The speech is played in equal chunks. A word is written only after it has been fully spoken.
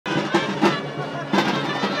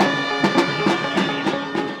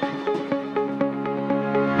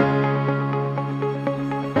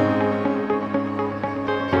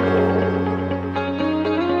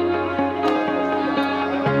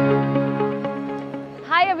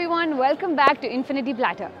welcome back to Infinity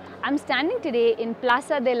Platter. I'm standing today in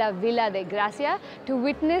Plaza de la Villa de Gracia to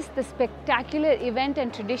witness the spectacular event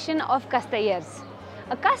and tradition of Castellers.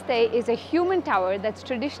 A castell is a human tower that's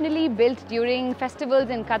traditionally built during festivals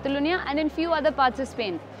in Catalonia and in few other parts of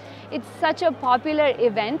Spain. It's such a popular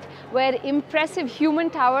event where impressive human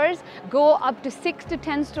towers go up to 6 to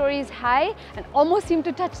 10 stories high and almost seem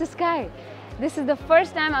to touch the sky. This is the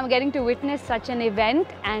first time I'm getting to witness such an event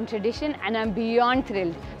and tradition, and I'm beyond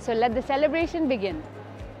thrilled. So let the celebration begin.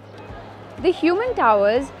 The human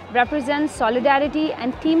towers represent solidarity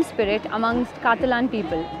and team spirit amongst Catalan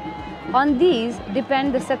people. On these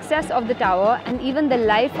depend the success of the tower and even the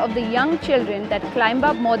life of the young children that climb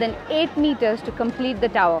up more than 8 meters to complete the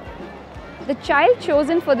tower. The child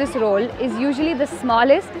chosen for this role is usually the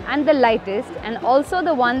smallest and the lightest, and also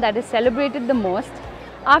the one that is celebrated the most,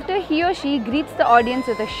 after he or she greets the audience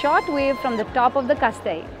with a short wave from the top of the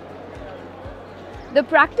castell. The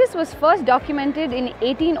practice was first documented in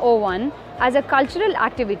 1801 as a cultural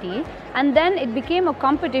activity, and then it became a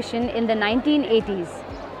competition in the 1980s.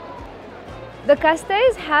 The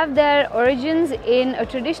castells have their origins in a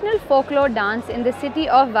traditional folklore dance in the city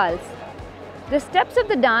of Valls. The steps of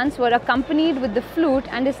the dance were accompanied with the flute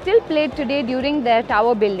and is still played today during their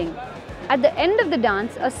tower building. At the end of the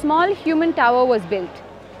dance, a small human tower was built.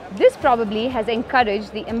 This probably has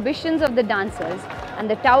encouraged the ambitions of the dancers, and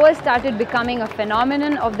the towers started becoming a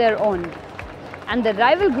phenomenon of their own. And the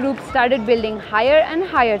rival groups started building higher and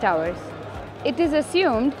higher towers. It is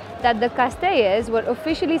assumed that the Castellers were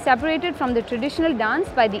officially separated from the traditional dance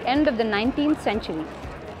by the end of the 19th century.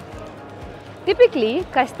 Typically,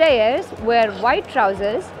 Castellers wear white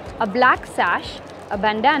trousers, a black sash, a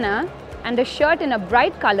bandana, and a shirt in a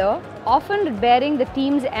bright color, often bearing the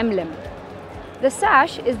team's emblem. The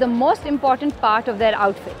sash is the most important part of their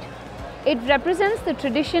outfit. It represents the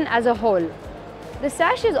tradition as a whole. The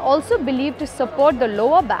sash is also believed to support the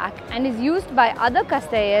lower back and is used by other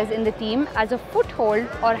castellers in the team as a foothold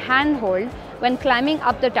or handhold when climbing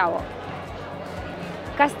up the tower.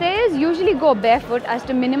 Castellers usually go barefoot as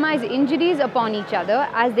to minimize injuries upon each other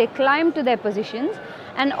as they climb to their positions,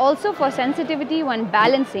 and also for sensitivity when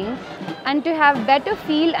balancing and to have better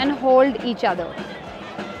feel and hold each other.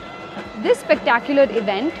 This spectacular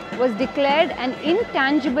event was declared an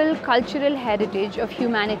intangible cultural heritage of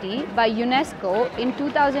humanity by UNESCO in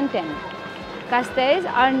 2010. Castells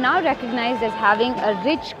are now recognized as having a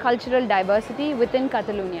rich cultural diversity within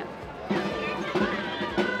Catalonia.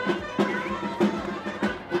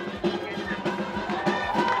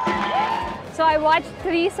 So I watched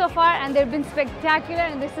 3 so far and they've been spectacular,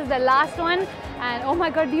 and this is the last one. And oh my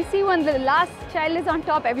god, do you see when the last child is on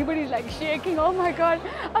top, everybody's like shaking. Oh my god,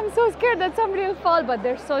 I'm so scared that somebody will fall, but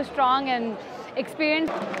they're so strong and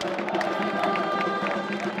experienced.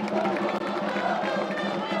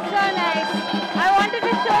 So nice. I wanted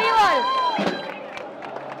to show you all.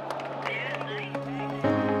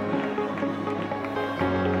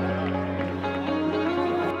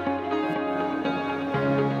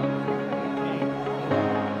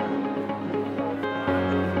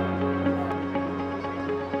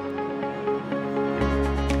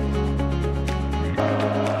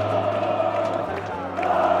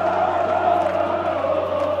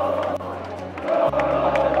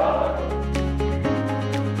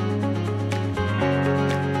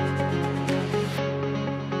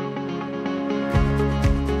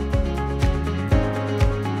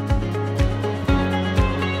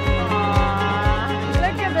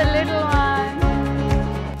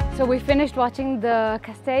 So we finished watching the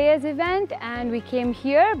Castellers event and we came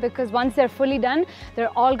here because once they're fully done,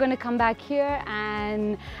 they're all going to come back here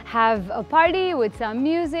and have a party with some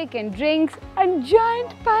music and drinks and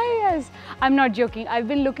giant paellas. I'm not joking. I've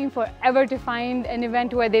been looking forever to find an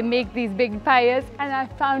event where they make these big paellas, and I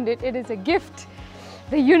found it. It is a gift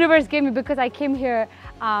the universe gave me because I came here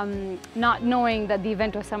not knowing that the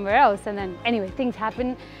event was somewhere else, and then anyway, things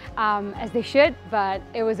happen as they should, but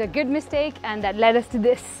it was a good mistake and that led us to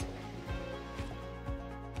this.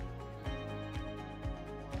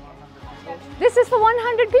 This is for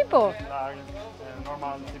 100 people.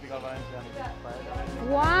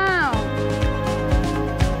 Wow.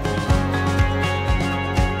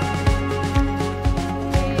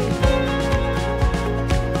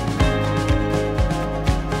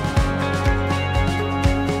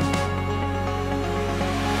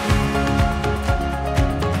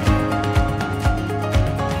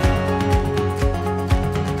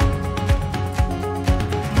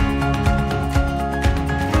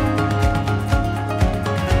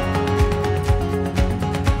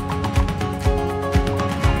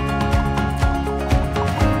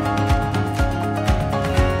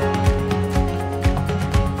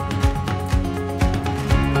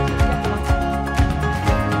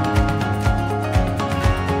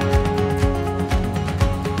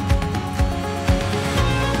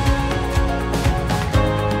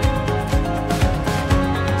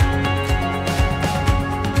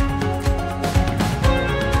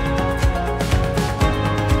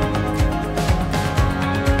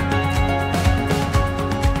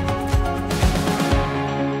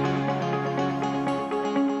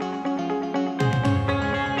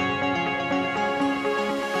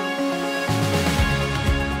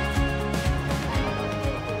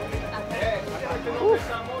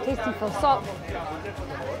 salt.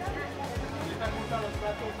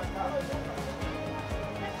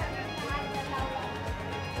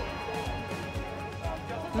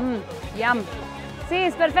 Yum. See,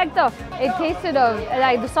 it's perfecto. It tasted of,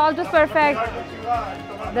 like, the salt was perfect.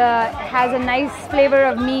 Has a nice flavor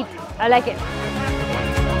of meat. I like it.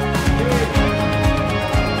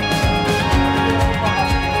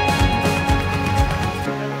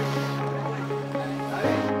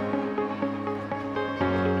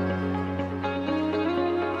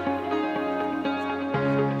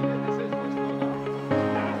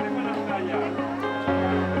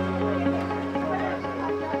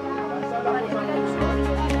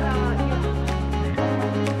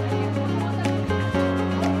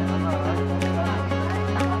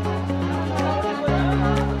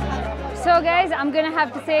 So guys, I'm gonna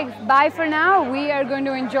have to say bye for now. We are going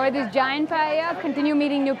to enjoy this giant paella, continue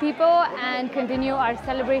meeting new people, and continue our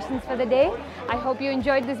celebrations for the day. I hope you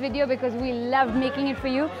enjoyed this video because we loved making it for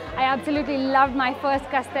you. I absolutely loved my first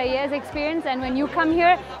Castellers experience, and when you come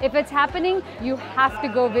here, if it's happening, you have to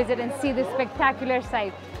go visit and see this spectacular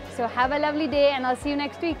site. So have a lovely day, and I'll see you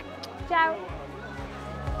next week. Ciao!